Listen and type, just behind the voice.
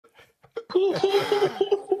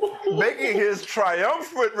Making his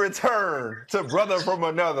triumphant return to brother from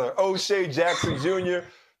another, O'Shea Jackson Jr.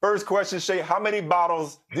 First question, Shea, how many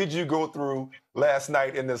bottles did you go through last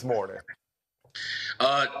night and this morning?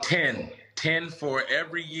 10. 10 for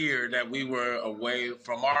every year that we were away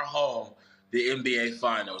from our home, the NBA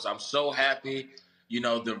Finals. I'm so happy. You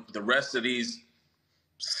know, the rest of these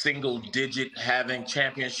single-digit having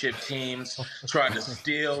championship teams tried to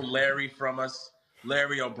steal Larry from us,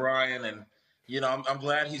 Larry O'Brien, and you know, I'm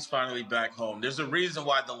glad he's finally back home. There's a reason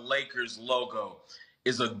why the Lakers logo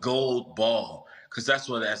is a gold ball, because that's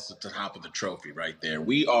at the top of the trophy right there.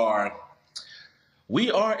 We are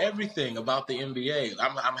everything about the NBA.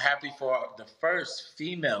 I'm happy for the first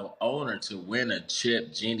female owner to win a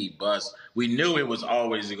chip, Jeannie Buss. We knew it was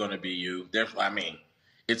always going to be you. Therefore, I mean,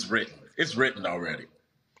 it's written. It's written already.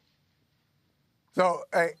 So,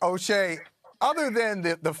 hey, O'Shea, other than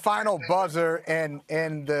the final buzzer and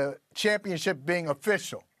the championship being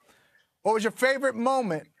official, what was your favorite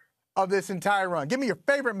moment of this entire run? Give me your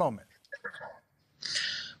favorite moment.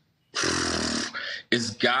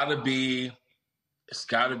 It's gotta be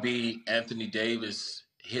Anthony Davis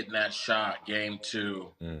hitting that shot game 2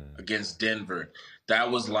 against Denver.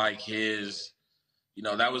 That was like his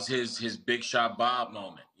big shot Bob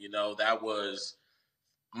moment. You know, that was,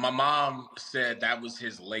 my mom said that was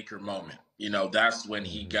his Laker moment. You know, that's when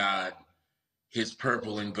he got his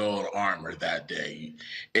purple and gold armor that day.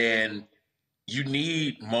 And you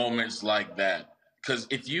need moments like that. Because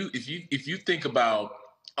if you think about,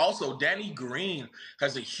 also Danny Green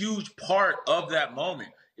has a huge part of that moment.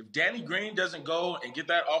 If Danny Green doesn't go and get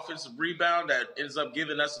that offensive rebound that ends up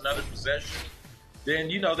giving us another possession, then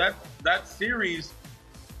you know that series,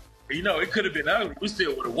 you know, it could have been ugly. We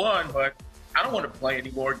still would have won, but I don't want to play any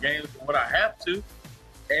more games than what I have to.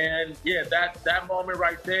 And yeah, that moment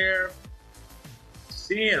right there,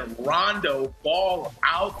 seeing Rondo ball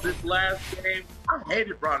out this last game, I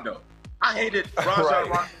hated Rondo. I hated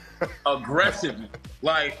Rondo aggressively.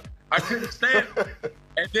 Like, I couldn't stand him.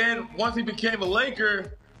 And then once he became a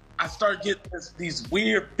Laker, I started getting these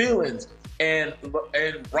weird feelings. And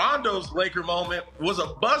Rondo's Laker moment was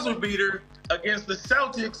a buzzer beater against the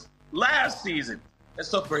Celtics last season. And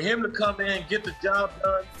so for him to come in, get the job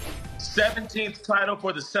done, 17th title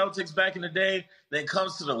for the Celtics back in the day, then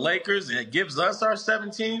comes to the Lakers and gives us our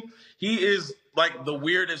 17th, he is like the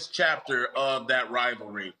weirdest chapter of that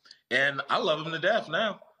rivalry. And I love him to death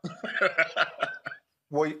now.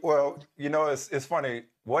 Well, you know, it's funny.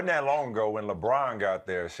 Wasn't that long ago when LeBron got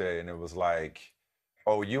there, Shea, and it was like,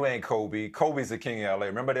 oh, you ain't Kobe. Kobe's the king of LA.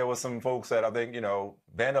 Remember there was some folks that I think, you know,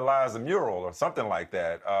 vandalized the mural or something like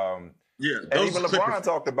that. Yeah, and even LeBron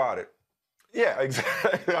talked about it. Yeah,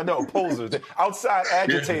 exactly. I know, posers, outside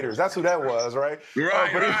agitators. That's who that was, right?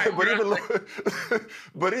 But even LeBron,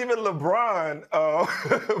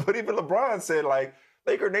 but even LeBron said, like,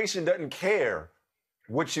 Laker Nation doesn't care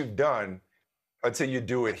what you've done until you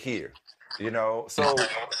do it here. You know, so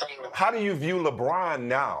how do you view LeBron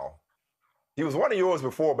now? He was one of yours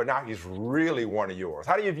before, but now he's really one of yours.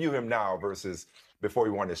 How do you view him now versus before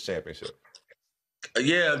he won this championship?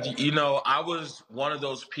 Yeah, you know, I was one of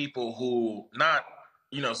those people who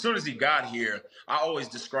as soon as he got here, I always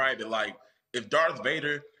describe it like if Darth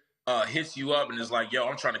Vader hits you up and is like, yo,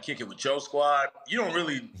 I'm trying to kick it with your squad, you don't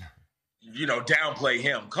really, downplay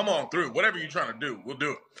him. Come on through. Whatever you're trying to do, we'll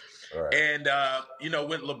do it. Right. And,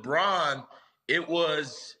 with LeBron, it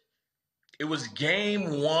was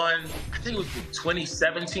game 1. I think it was the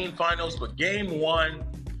 2017 finals, but game 1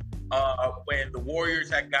 when the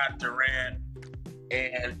Warriors had got Durant.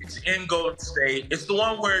 And it's in Golden State. It's the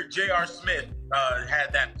one where J.R. Smith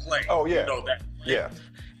had that play. Oh, yeah. You know that. Yeah.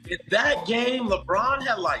 In that game, LeBron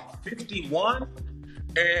had like 51.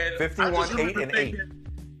 And 51, 8, and 8.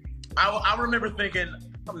 I remember thinking,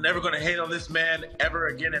 I'm never going to hate on this man ever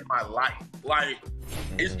again in my life. Like,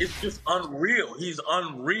 it's just unreal. He's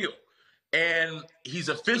unreal. And he's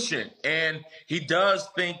efficient. And he does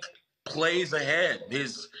think plays ahead.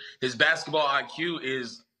 His basketball IQ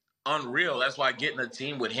is unreal. That's why getting a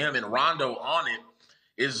team with him and Rondo on it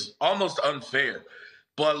is almost unfair.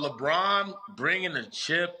 But LeBron bringing the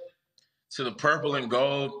chip to the purple and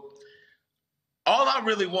gold, all I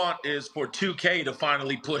really want is for 2K to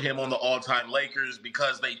finally put him on the all-time Lakers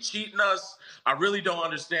because they cheating us. I really don't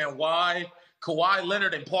understand why Kawhi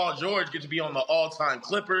Leonard and Paul George get to be on the all-time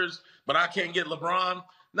Clippers, but I can't get LeBron.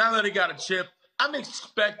 Now that he got a chip, I'm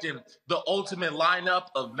expecting the ultimate lineup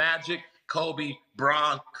of Magic, Kobe,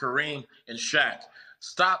 Bron, Kareem, and Shaq.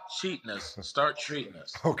 Stop cheating us. Start treating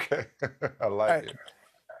us. Okay. I like it.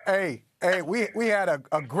 Hey, we had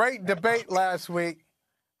a great debate last week.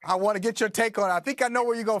 I want to get your take on it. I think I know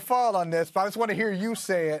where you're going to fall on this, but I just want to hear you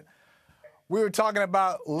say it. We were talking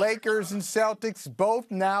about Lakers and Celtics,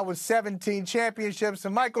 both now with 17 championships.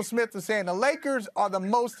 And Michael Smith was saying the Lakers are the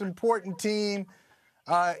most important team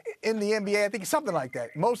in the NBA. I think something like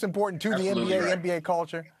that. Most important to Absolutely the NBA, right. NBA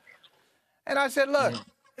culture. And I said, look,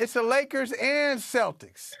 it's the Lakers and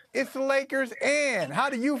Celtics. It's the Lakers and. How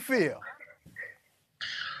do you feel?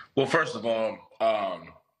 Well, first of all,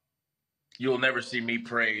 you'll never see me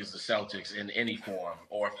praise the Celtics in any form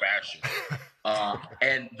or fashion.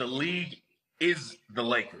 And the league is the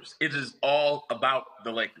Lakers. It is all about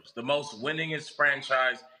the Lakers, the most winningest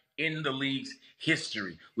franchise in the league's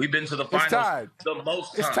history. We've been to the finals the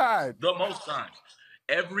most times. It's tied. The most times.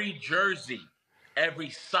 Every jersey,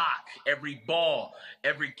 every sock, every ball,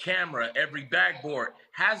 every camera, every backboard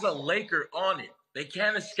has a Laker on it. They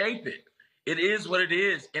can't escape it. It is what it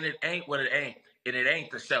is, and it ain't what it ain't. And it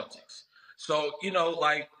ain't the Celtics. So,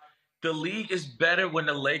 like, the league is better when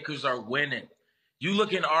the Lakers are winning. You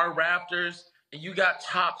look in our Raptors, and you got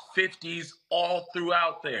top 50s all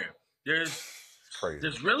throughout there. There's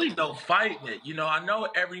really no fighting it. I know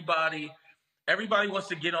everybody wants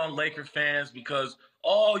to get on Laker fans because,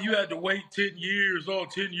 you had to wait 10 years.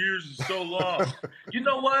 10 years is so long. You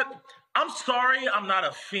know what? I'm sorry I'm not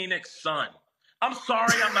a Phoenix Sun. I'm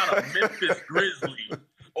sorry I'm not a Memphis Grizzly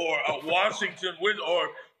or a Washington Wizards or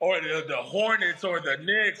the Hornets or the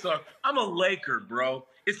Knicks. I'm a Laker, bro.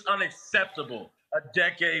 It's unacceptable a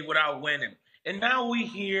decade without winning. And now we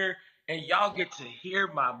here, and y'all get to hear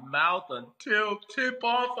my mouth until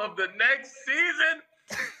tip-off of the next season.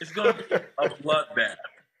 It's going to be a bloodbath.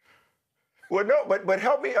 Well, no, but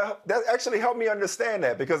help me. That actually helped me understand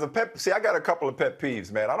that because I got a couple of pet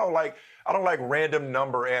peeves, man. I don't like random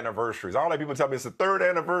number anniversaries. I don't like people tell me it's the 3rd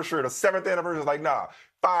anniversary or the 7th anniversary. It's like, nah,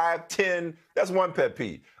 5, 10. That's one pet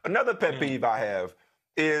peeve. Another pet peeve I have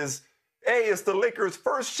is, hey, it's the Lakers'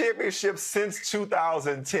 first championship since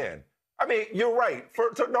 2010. I mean, you're right.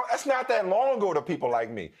 No, that's not that long ago to people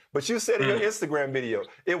like me. But you said in your Instagram video,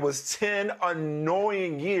 it was 10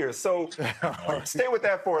 annoying years. So stay with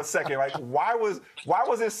that for a second. Like, why was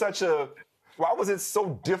it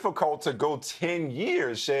so difficult to go 10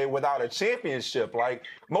 years, Shay, without a championship? Like,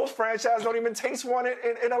 most franchises don't even taste one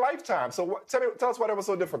in a lifetime. So tell us why that was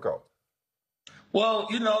so difficult. Well,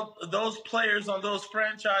 those players on those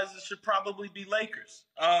franchises should probably be Lakers.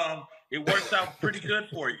 It works out pretty good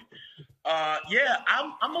for you.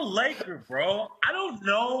 I'm a Laker, bro. I don't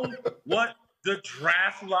know what the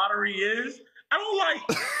draft lottery is. I don't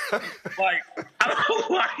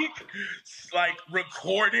like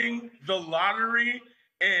recording the lottery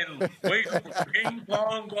and waiting for ping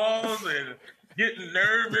pong balls and getting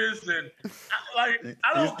nervous and I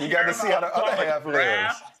don't. You got to see how the other half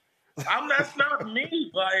lives. That's not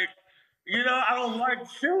me. I don't like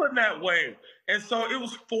feeling that way. And so it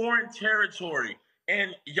was foreign territory.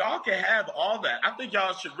 And y'all can have all that. I think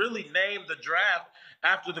y'all should really name the draft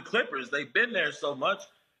after the Clippers. They've been there so much.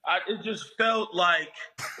 It just felt like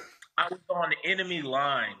I was on enemy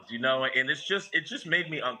lines, and it just made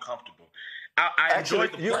me uncomfortable. I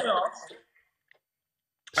enjoyed the playoffs.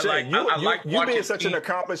 You being such an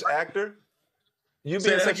accomplished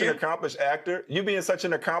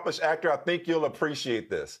actor, I think you'll appreciate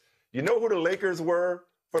this. You know who the Lakers were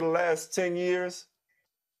for the last 10 years?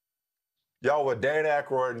 Y'all were Dan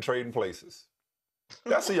Aykroyd and Trading Places.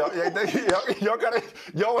 That's y'all got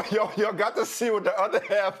to see what the other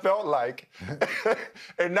half felt like.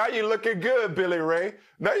 And now you're looking good, Billy Ray.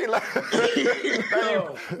 Now you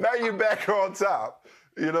back on top.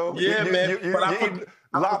 Yeah, man. You eat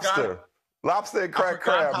lobster and cracked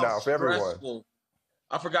crab now for everyone.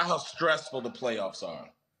 I forgot how stressful the playoffs are.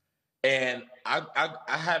 And I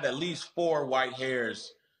have at least 4 white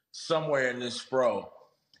hairs somewhere in this fro.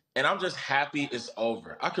 And I'm just happy it's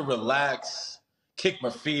over. I can relax, kick my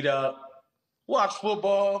feet up, watch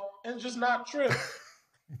football, and just not trip.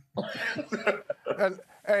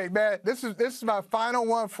 Hey, man, this is my final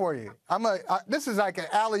one for you. This is like an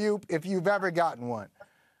alley-oop if you've ever gotten one.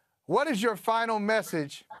 What is your final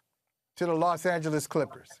message to the Los Angeles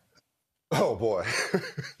Clippers? Oh, boy.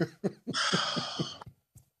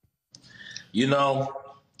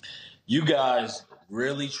 You guys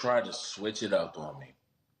really tried to switch it up on me.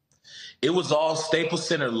 It was all Staples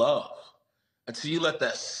Center love until you let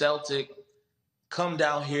that Celtic come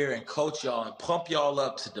down here and coach y'all and pump y'all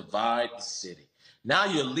up to divide the city. Now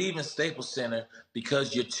you're leaving Staples Center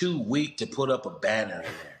because you're too weak to put up a banner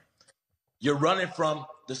in there. You're running from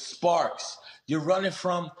the Sparks. You're running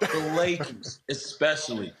from the Lakers,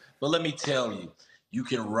 especially. But let me tell you, you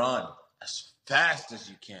can run as fast as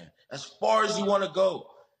you can, as far as you want to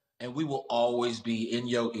go. and we will always be in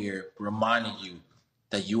your ear reminding you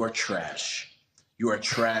that you are trash. You are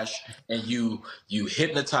trash, and you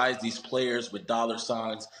hypnotize these players with dollar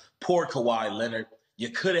signs. Poor Kawhi Leonard. You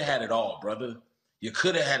could have had it all, brother. You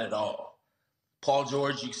could have had it all. Paul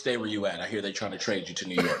George, you can stay where you at. I hear they're trying to trade you to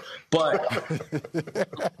New York. But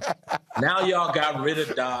now y'all got rid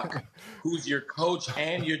of Doc, who's your coach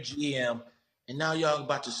and your GM, and now y'all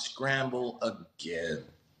about to scramble again.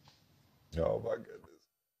 Oh, my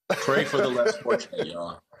goodness. Pray for the less fortunate,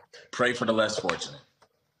 y'all. Pray for the less fortunate.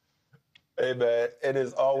 Hey, man, it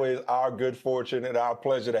is always our good fortune and our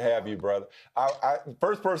pleasure to have you, brother.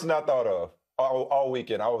 First person I thought of all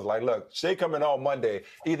weekend, I was like, look, Shea coming on Monday.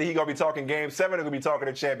 Either he going to be talking Game 7 or going to be talking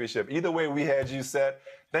the championship. Either way, we had you set.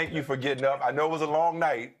 Thank you for getting up. I know it was a long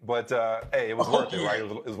night, but, hey, it was worth it, right?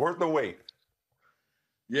 It was worth the wait.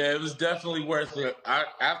 Yeah, it was definitely worth it.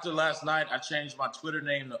 After last night, I changed my Twitter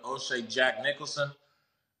name to O'Shea Jack Nicholson.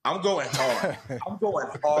 I'm going hard. I'm going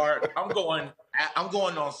hard. I'm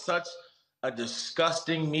going on such a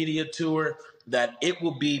disgusting media tour that it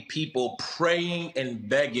will be people praying and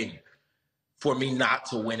begging for me not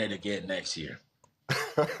to win it again next year.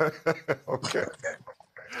 Okay.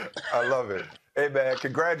 I love it. Hey, man,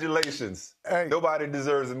 congratulations. Hey. Nobody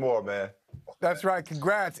deserves it more, man. That's right.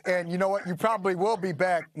 Congrats. And you know what? You probably will be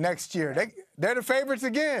back next year. They're the favorites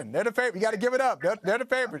again. They're the favorite. You got to give it up. They're the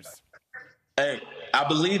favorites. Hey, I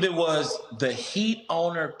believe it was the Heat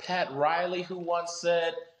owner, Pat Riley, who once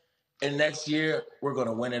said, and next year, we're going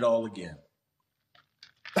to win it all again.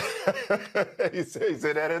 he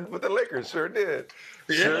said that with the Lakers. Sure did.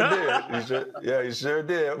 Sure did. He sure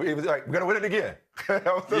did. He was like, we're going to win it again. That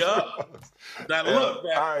look,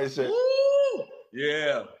 man. All right, shit. Woo!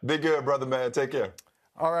 Yeah. Be good, brother, man. Take care.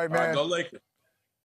 All right, man. All right, go Lakers.